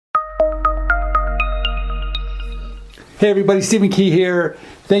Hey everybody, Stephen Key here.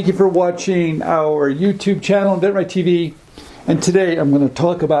 Thank you for watching our YouTube channel, InventRight TV. And today I'm going to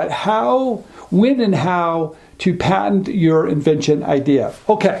talk about when and how to patent your invention idea.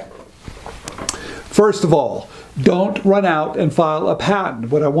 Okay, first of all, don't run out and file a patent.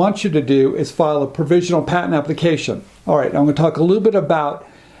 What I want you to do is file a provisional patent application. All right, I'm going to talk a little bit about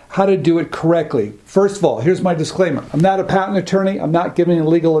how to do it correctly. First of all, here's my disclaimer. I'm not a patent attorney. I'm not giving you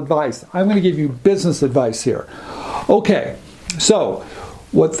legal advice. I'm going to give you business advice here. Okay, so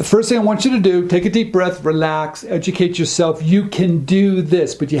the first thing I want you to do, take a deep breath, relax, educate yourself. You can do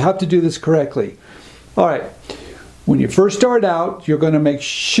this, but you have to do this correctly. All right, when you first start out, you're going to make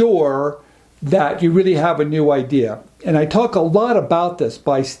sure that you really have a new idea. And I talk a lot about this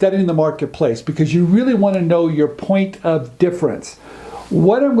by studying the marketplace because you really want to know your point of difference.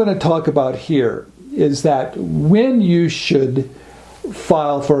 What I'm going to talk about here is that when you should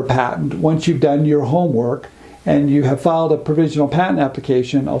file for a patent, once you've done your homework and you have filed a provisional patent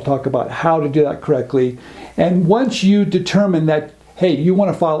application, I'll talk about how to do that correctly. And once you determine that, hey, you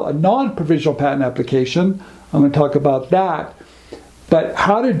want to file a non-provisional patent application, I'm going to talk about that. But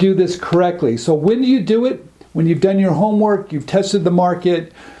how to do this correctly. So when do you do it? When you've done your homework, you've tested the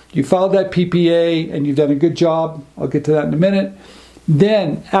market, you filed that PPA, and you've done a good job. I'll get to that in a minute.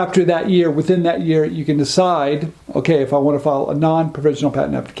 Then, after that year, within that year, you can decide, okay, if I want to file a non-provisional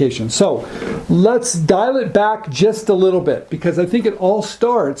patent application. So, let's dial it back just a little bit, because I think it all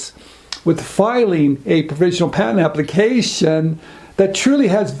starts with filing a provisional patent application that truly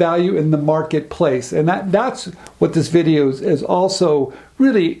has value in the marketplace. And that's what this video is also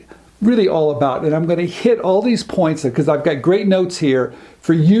really all about. And I'm going to hit all these points because I've got great notes here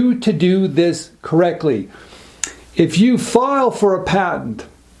for you to do this correctly. If you file for a patent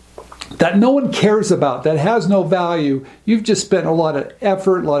that no one cares about, that has no value, you've just spent a lot of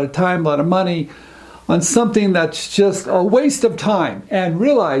effort, a lot of time, a lot of money on something that's just a waste of time. And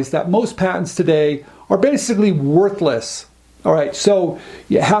realize that most patents today are basically worthless. All right, so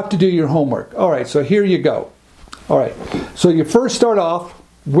you have to do your homework. All right, so here you go. All right, so you first start off,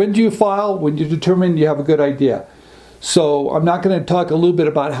 when do you file? When you determine you have a good idea. So I'm not going to talk a little bit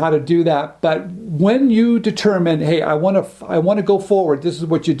about how to do that, but when you determine, hey, I want to go forward, this is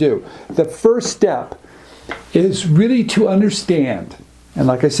what you do. The first step is really to understand, and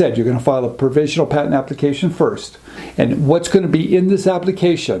like I said, you're going to file a provisional patent application first. And what's going to be in this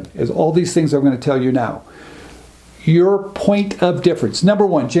application is all these things I'm going to tell you now. Your point of difference. Number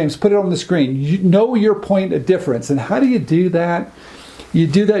one, James, put it on the screen. You know your point of difference. And how do you do that? You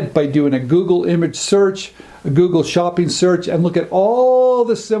do that by doing a Google image search, a Google shopping search, and look at all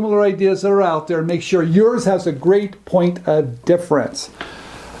the similar ideas that are out there and make sure yours has a great point of difference.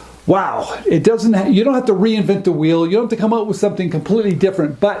 Wow, you don't have to reinvent the wheel. You don't have to come up with something completely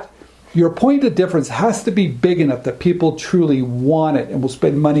different, but your point of difference has to be big enough that people truly want it and will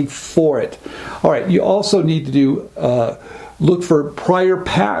spend money for it. All right, you also need to do look for prior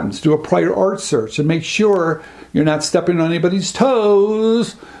patents, do a prior art search, and make sure you're not stepping on anybody's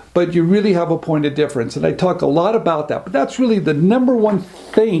toes, but you really have a point of difference. And I talk a lot about that, but that's really the number one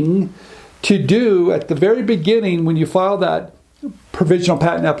thing to do at the very beginning when you file that provisional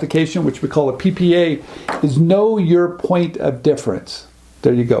patent application, which we call a PPA, is know your point of difference.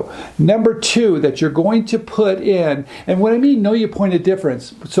 There you go. Number two, that you're going to put in, and what I mean, know your point of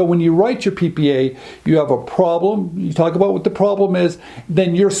difference. So when you write your PPA, you have a problem, you talk about what the problem is,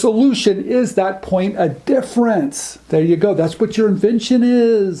 then your solution is that point of difference. There you go. That's what your invention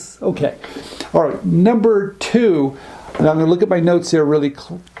is. Okay. All right. Number two, and I'm going to look at my notes here really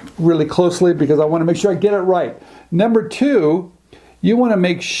closely because I want to make sure I get it right. Number two, you want to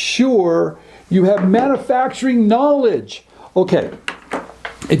make sure you have manufacturing knowledge. Okay.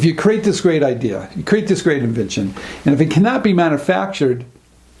 If you create this great idea, you create this great invention, and if it cannot be manufactured,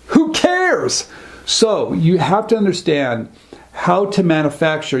 who cares? So you have to understand how to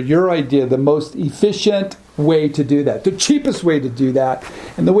manufacture your idea, the most efficient way to do that, the cheapest way to do that,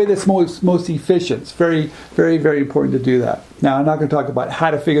 and the way that's most efficient. It's very, very, very important to do that. Now, I'm not going to talk about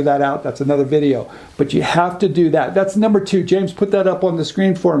how to figure that out. That's another video. But you have to do that. That's number two. James, put that up on the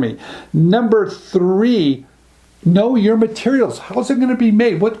screen for me. Number three, know your materials. How's it going to be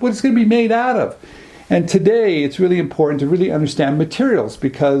made? What's going to be made out of? And today, it's really important to really understand materials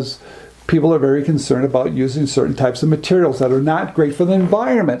because people are very concerned about using certain types of materials that are not great for the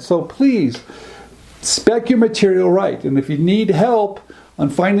environment. So please, spec your material right. And if you need help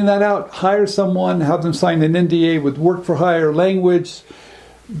on finding that out, hire someone, have them sign an NDA with work for hire language,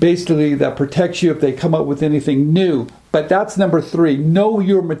 basically that protects you if they come up with anything new. But that's number three, know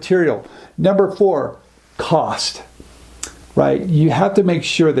your material. Number four, cost. right? You have to make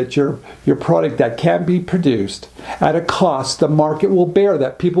sure that your product that can be produced at a cost the market will bear,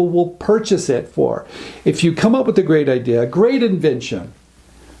 that people will purchase it for. If you come up with a great idea, a great invention,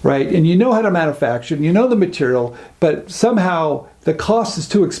 right, and you know how to manufacture, and you know the material, but somehow the cost is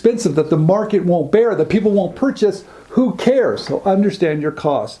too expensive that the market won't bear, that people won't purchase, who cares? So understand your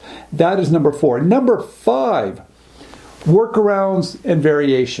cost. That is number 4. Number 5, workarounds and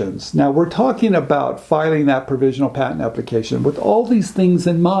variations. Now we're talking about filing that provisional patent application with all these things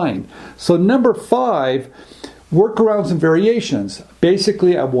in mind. So number 5, workarounds and variations.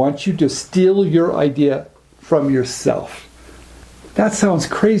 Basically, I want you to steal your idea from yourself. That sounds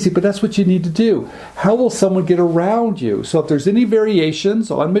crazy, but that's what you need to do. How will someone get around you? So if there's any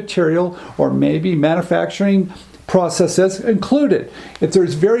variations on material or maybe manufacturing processes, include it. If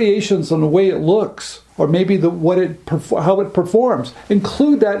there's variations on the way it looks or maybe how it performs,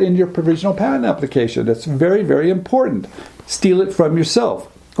 include that in your provisional patent application. That's very, very important. Steal it from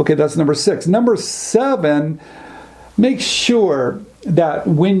yourself. Okay, that's number 6. Number 7, make sure that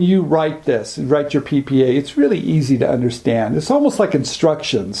when you write your PPA, it's really easy to understand. It's almost like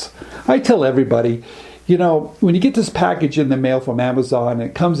instructions. I tell everybody, when you get this package in the mail from Amazon, and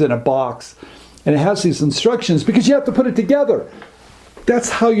it comes in a box, and it has these instructions because you have to put it together. That's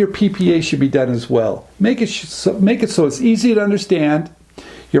how your PPA should be done as well. Make it so it's easy to understand,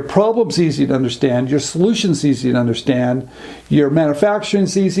 your problem's easy to understand, your solution's easy to understand, your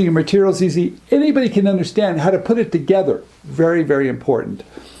manufacturing's easy, your material's easy. Anybody can understand how to put it together. Very, very important.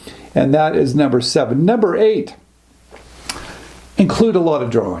 And that is number 7. Number 8, include a lot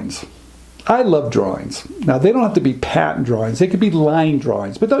of drawings. I love drawings. Now, they don't have to be patent drawings. They could be line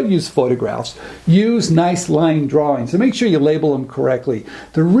drawings, but don't use photographs. Use nice line drawings and make sure you label them correctly.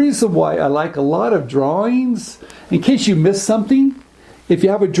 The reason why I like a lot of drawings, in case you miss something, if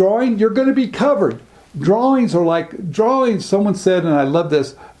you have a drawing, you're going to be covered. Drawings, someone said, and I love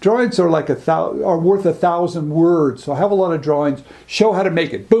this, drawings are worth 1,000 words. So have a lot of drawings. Show how to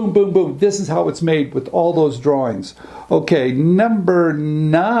make it. Boom, boom, boom. This is how it's made with all those drawings. Okay, number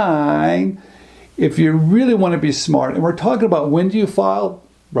 9, if you really want to be smart, and we're talking about when do you file,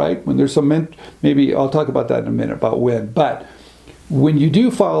 right? When there's maybe I'll talk about that in a minute, about when. But when you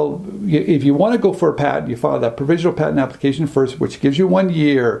do file, if you want to go for a patent, you file that provisional patent application first, which gives you 1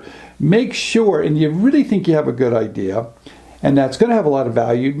 year. Make sure, and you really think you have a good idea, and that's going to have a lot of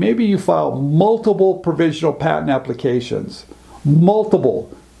value, maybe you file multiple provisional patent applications. Multiple.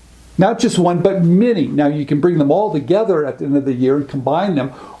 Not just one, but many. Now, you can bring them all together at the end of the year and combine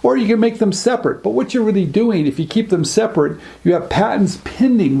them, or you can make them separate. But what you're really doing, if you keep them separate, you have patents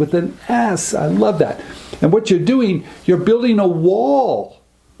pending with an S. I love that. And what you're doing, you're building a wall.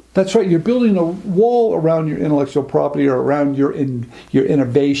 That's right, you're building a wall around your intellectual property or around your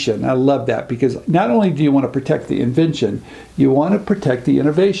innovation. I love that, because not only do you want to protect the invention, you want to protect the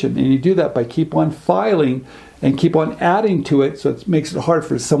innovation. And you do that by keep on filing and keep on adding to it, so it makes it hard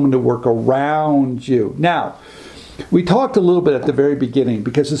for someone to work around you. Now, we talked a little bit at the very beginning,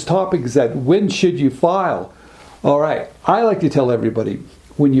 because this topic is that when should you file? All right, I like to tell everybody,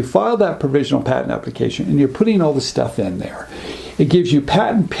 when you file that provisional patent application and you're putting all the stuff in there, it gives you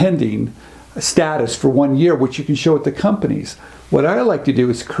patent pending status for 1 year, which you can show at the companies. What I like to do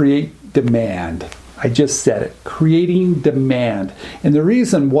is create demand. I just said it, creating demand. And the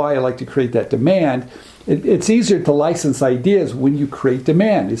reason why I like to create that demand, it's easier to license ideas when you create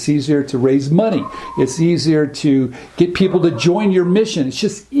demand. It's easier to raise money. It's easier to get people to join your mission. It's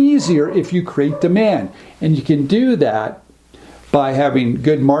just easier if you create demand. And you can do that by having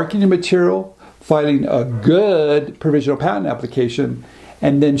good marketing material, filing a good provisional patent application,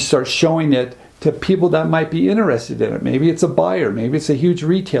 and then start showing it to people that might be interested in it. Maybe it's a buyer, maybe it's a huge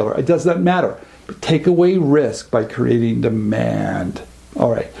retailer. It does not matter. But take away risk by creating demand. All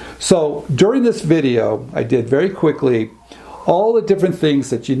right, so during this video, I did very quickly all the different things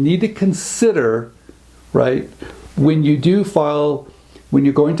that you need to consider, right, when you do file, when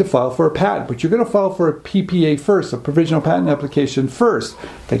you're going to file for a patent. But you're going to file for a PPA first, a provisional patent application first.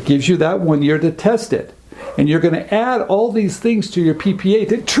 That gives you that 1 year to test it. And you're going to add all these things to your PPA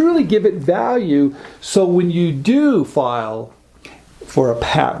to truly give it value, so when you do file for a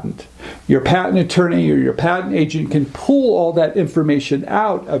patent, your patent attorney or your patent agent can pull all that information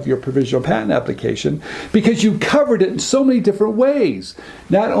out of your provisional patent application, because you covered it in so many different ways.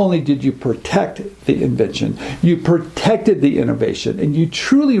 Not only did you protect the invention, you protected the innovation, and you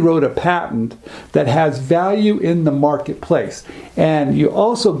truly wrote a patent that has value in the marketplace. And you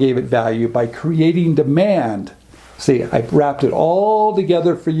also gave it value by creating demand. See, I wrapped it all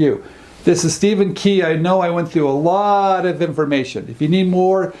together for you. This is Stephen Key. I know I went through a lot of information. If you need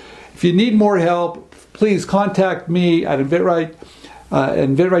more If you need more help, please contact me at InventRight,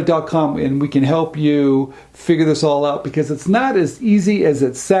 InventRight.com, and we can help you figure this all out, because it's not as easy as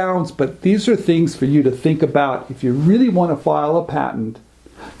it sounds, but these are things for you to think about if you really want to file a patent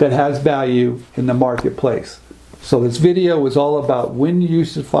that has value in the marketplace. So this video is all about when you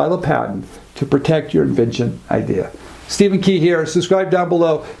should file a patent to protect your invention idea. Stephen Key here. Subscribe down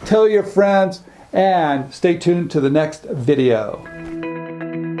below. Tell your friends, and stay tuned to the next video.